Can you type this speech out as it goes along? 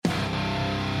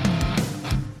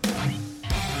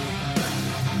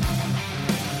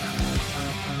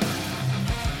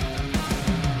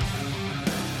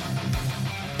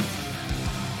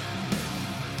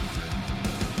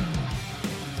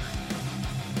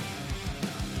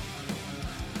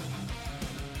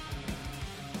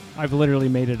I've literally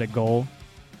made it a goal.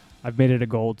 I've made it a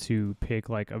goal to pick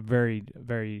like a very,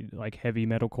 very like heavy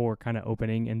metalcore kind of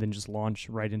opening and then just launch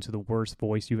right into the worst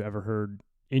voice you've ever heard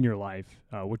in your life,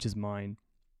 which is mine.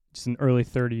 Just an early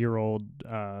 30-year-old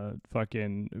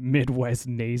fucking Midwest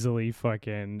nasally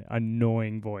fucking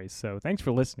annoying voice. So thanks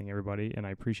for listening, everybody, and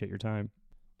I appreciate your time.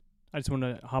 I just want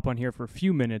to hop on here for a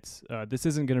few minutes. This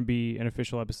isn't going to be an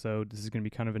official episode. This is going to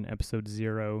be kind of an episode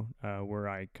 0 where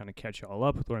I kind of catch you all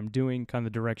up with what I'm doing, kind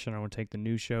of the direction I want to take the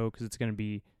new show, because it's going to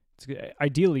be,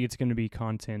 ideally, it's going to be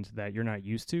content that you're not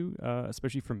used to,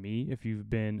 especially for me, if you've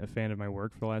been a fan of my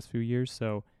work for the last few years.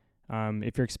 So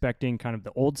if you're expecting kind of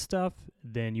the old stuff,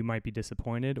 then you might be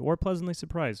disappointed or pleasantly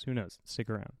surprised. Who knows? Stick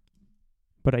around.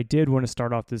 But I did want to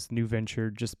start off this new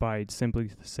venture just by simply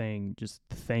saying just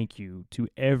thank you to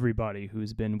everybody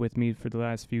who's been with me for the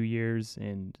last few years,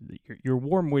 and your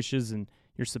warm wishes and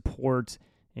your support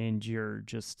and your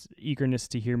just eagerness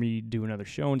to hear me do another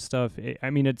show and stuff.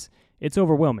 It's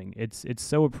overwhelming. It's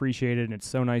so appreciated, and it's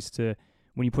so nice to,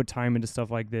 when you put time into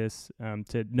stuff like this,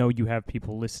 to know you have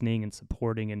people listening and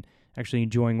supporting and actually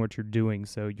enjoying what you're doing.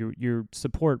 So your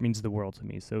support means the world to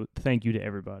me. So thank you to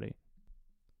everybody.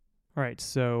 All right,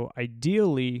 so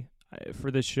ideally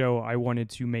for this show, I wanted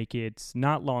to make it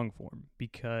not long form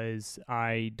because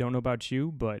I don't know about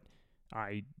you, but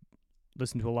I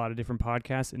listen to a lot of different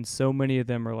podcasts, and so many of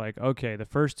them are like, okay, the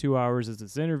first 2 hours is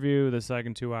this interview, the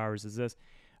second 2 hours is this.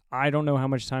 I don't know how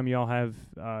much time y'all have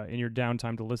in your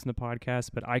downtime to listen to podcasts,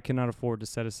 but I cannot afford to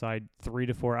set aside 3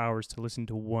 to 4 hours to listen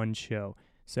to one show.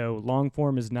 So long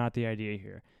form is not the idea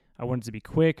here. I want it to be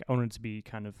quick. I want it to be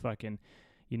kind of fucking,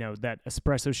 that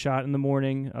espresso shot in the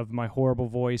morning of my horrible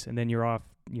voice, and then you're off,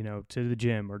 to the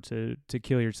gym or to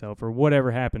kill yourself or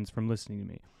whatever happens from listening to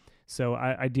me. So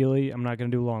ideally, I'm not going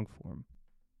to do long form.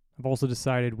 I've also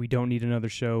decided we don't need another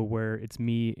show where it's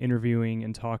me interviewing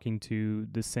and talking to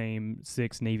the same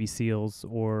 6 Navy SEALs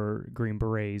or Green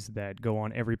Berets that go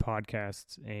on every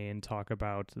podcast and talk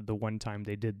about the one time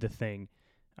they did the thing.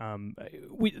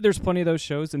 There's plenty of those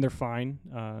shows, and they're fine,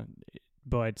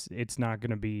 but it's not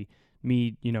going to be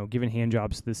me, giving hand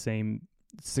jobs to the same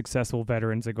successful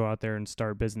veterans that go out there and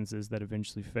start businesses that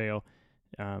eventually fail.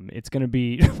 It's gonna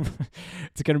be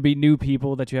new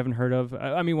people that you haven't heard of.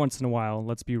 Once in a while.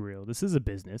 Let's be real. This is a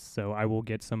business, so I will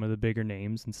get some of the bigger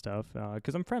names and stuff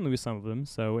because I'm friendly with some of them.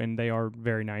 So, and they are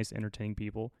very nice, entertaining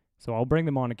people. So I'll bring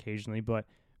them on occasionally, but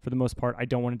for the most part, I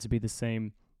don't want it to be the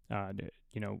same,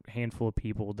 handful of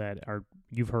people that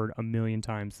you've heard a million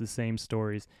times, the same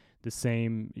stories, the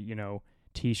same,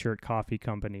 T-shirt coffee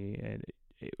company.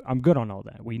 I'm good on all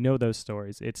that. We know those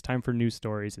stories. It's time for new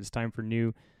stories. It's time for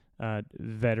new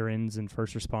veterans and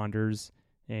first responders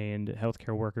and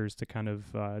healthcare workers to kind of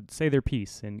say their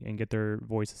piece and get their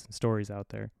voices and stories out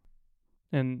there.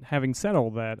 And having said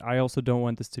all that, I also don't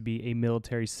want this to be a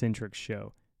military-centric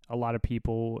show. A lot of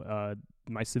people,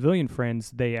 my civilian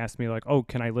friends, they ask me like, oh,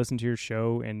 can I listen to your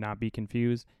show and not be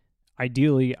confused?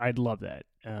 Ideally, I'd love that.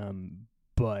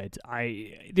 But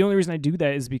the only reason I do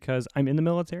that is because I'm in the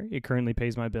military. It currently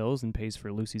pays my bills and pays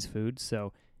for Lucy's food.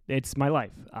 So it's my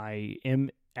life. I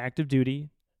am active duty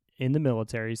in the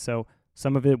military. So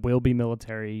some of it will be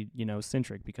military,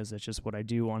 centric because that's just what I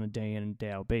do on a day in and day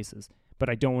out basis. But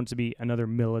I don't want it to be another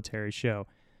military show.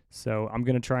 So I'm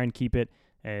going to try and keep it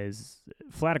as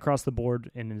flat across the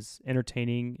board and as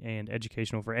entertaining and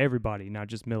educational for everybody, not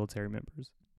just military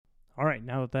members. All right,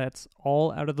 now that that's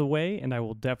all out of the way, and I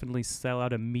will definitely sell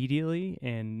out immediately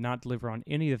and not deliver on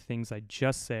any of the things I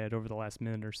just said over the last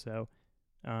minute or so,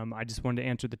 I just wanted to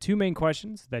answer the 2 main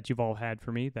questions that you've all had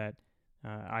for me that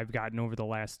I've gotten over the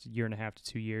last 1.5 to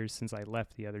 2 years since I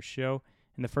left the other show.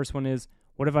 And the first one is,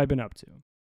 what have I been up to?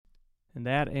 And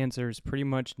that answer is pretty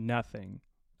much nothing.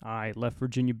 I left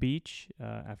Virginia Beach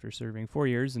after serving 4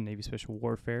 years in Navy Special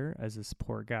Warfare as a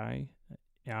support guy.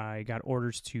 I got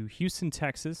orders to Houston,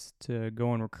 Texas to go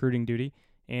on recruiting duty.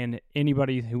 And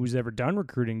anybody who's ever done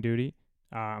recruiting duty,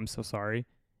 I'm so sorry.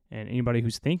 And anybody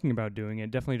who's thinking about doing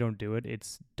it, definitely don't do it.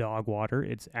 It's dog water.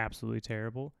 It's absolutely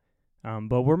terrible.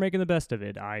 But we're making the best of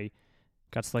it. I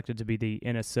got selected to be the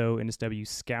NSO, NSW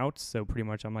Scout. So pretty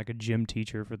much I'm like a gym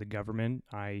teacher for the government.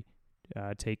 I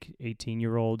take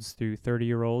 18-year-olds through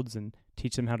 30-year-olds and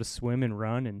teach them how to swim and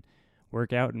run and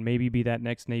work out and maybe be that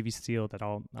next Navy SEAL that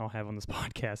I'll have on this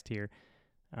podcast here.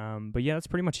 But yeah, that's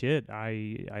pretty much it.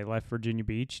 I left Virginia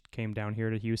Beach, came down here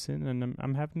to Houston, and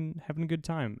I'm having a good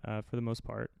time for the most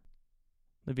part.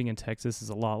 Living in Texas is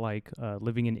a lot like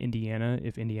living in Indiana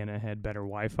if Indiana had better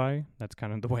Wi-Fi. That's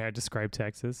kind of the way I describe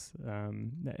Texas.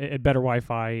 It had better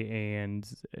Wi-Fi and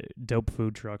dope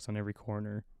food trucks on every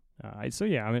corner. So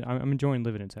yeah, I'm enjoying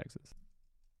living in Texas.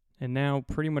 And now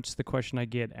pretty much the question I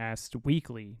get asked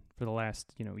weekly for the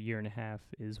last, year and a half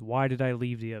is, why did I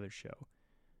leave the other show?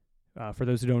 For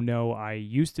those who don't know, I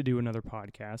used to do another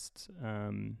podcast,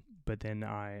 but then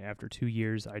after 2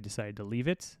 years, I decided to leave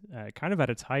it, kind of at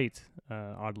its height,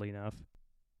 oddly enough.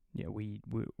 Yeah, we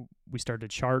started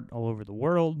to chart all over the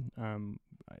world.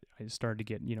 I started to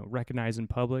get, recognized in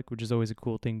public, which is always a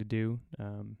cool thing to do.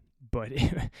 But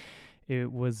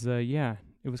it was kind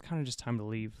of just time to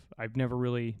leave. I've never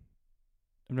really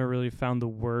found the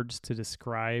words to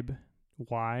describe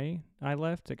why I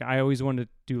left. Like, I always wanted to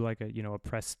do like a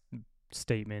press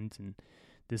statement and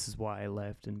this is why I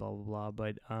left and blah blah blah.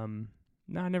 But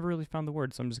no, I never really found the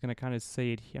words. So I'm just gonna kind of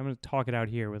say it. I'm gonna talk it out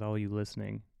here with all you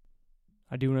listening.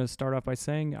 I do want to start off by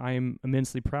saying I am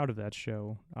immensely proud of that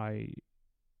show.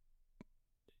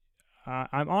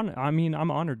 I'm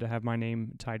honored to have my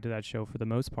name tied to that show for the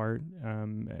most part.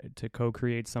 To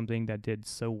co-create something that did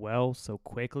so well, so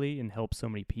quickly, and helped so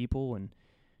many people, and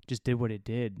just did what it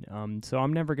did. So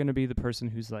I'm never gonna be the person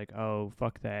who's like, oh,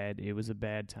 fuck that, it was a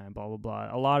bad time, blah blah blah.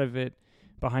 A lot of it,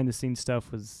 behind the scenes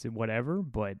stuff, was whatever.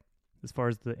 But as far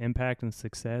as the impact and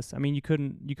success, I mean, you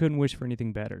couldn't wish for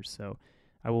anything better. So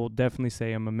I will definitely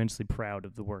say I'm immensely proud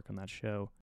of the work on that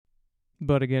show.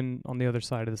 But again, on the other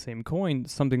side of the same coin,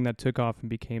 something that took off and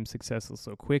became successful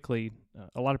so quickly,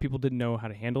 a lot of people didn't know how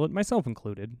to handle it, myself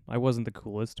included. I wasn't the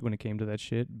coolest when it came to that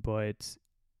shit, but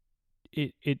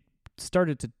it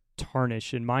started to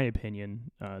tarnish, in my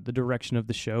opinion, the direction of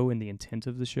the show and the intent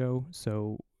of the show.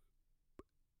 So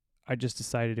I just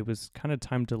decided it was kind of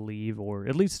time to leave, or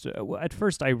at least at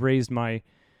first I raised my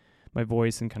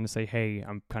voice and kind of say, hey,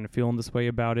 I'm kind of feeling this way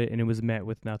about it, and it was met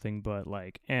with nothing but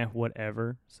like,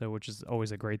 whatever. So, which is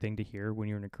always a great thing to hear when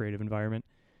you're in a creative environment.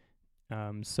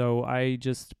 So I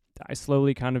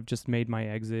slowly kind of just made my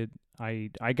exit. I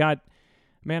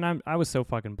was so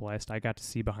fucking blessed. I got to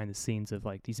see behind the scenes of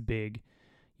like these big,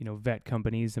 vet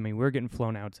companies. I mean, we're getting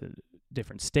flown out to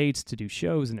different states to do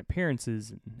shows and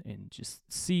appearances and just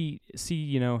see,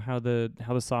 how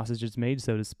the sausage is made,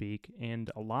 so to speak.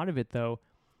 And a lot of it, though,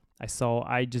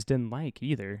 I just didn't like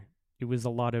either. It was a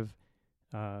lot of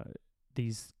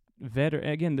these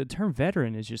again, the term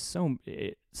veteran is just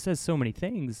it says so many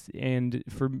things. And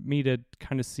for me to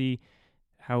kind of see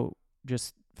how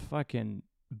just fucking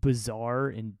bizarre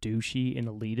and douchey and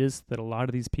elitist that a lot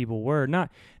of these people were,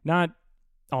 not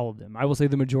all of them. I will say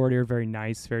the majority are very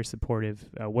nice, very supportive,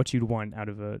 what you'd want out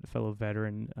of a fellow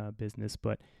veteran business.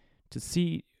 But to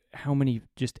see how many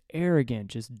just arrogant,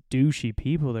 just douchey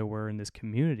people there were in this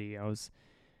community,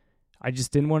 I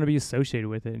just didn't want to be associated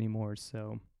with it anymore.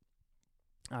 So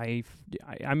I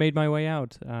made my way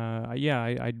out.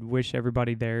 I wish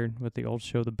everybody there with the old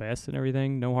show the best and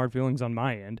everything. No hard feelings on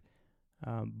my end.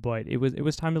 But it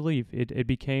was time to leave. It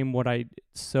became what I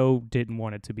so didn't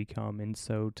want it to become, and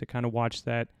so to kind of watch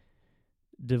that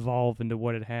devolve into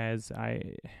what it has,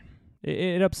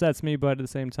 it upsets me. But at the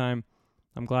same time,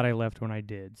 I'm glad I left when I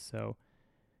did. So,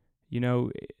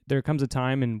 there comes a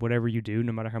time in whatever you do,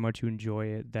 no matter how much you enjoy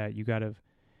it, that you gotta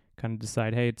kind of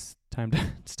decide, hey, it's time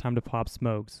to pop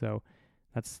smoke. So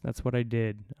that's what I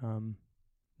did.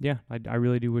 I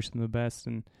really do wish them the best,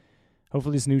 and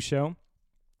hopefully this new show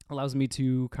allows me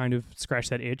to kind of scratch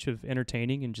that itch of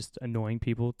entertaining and just annoying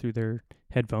people through their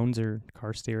headphones or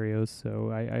car stereos. So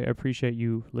I appreciate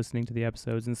you listening to the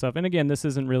episodes and stuff. And again, this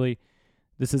isn't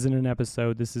an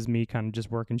episode. This is me kind of just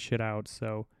working shit out.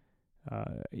 So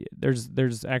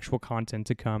there's actual content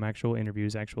to come, actual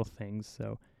interviews, actual things.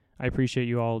 So I appreciate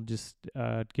you all just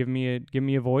giving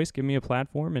me a voice, give me a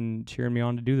platform, and cheering me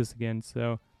on to do this again.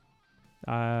 So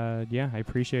I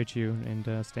appreciate you,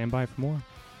 and stand by for more.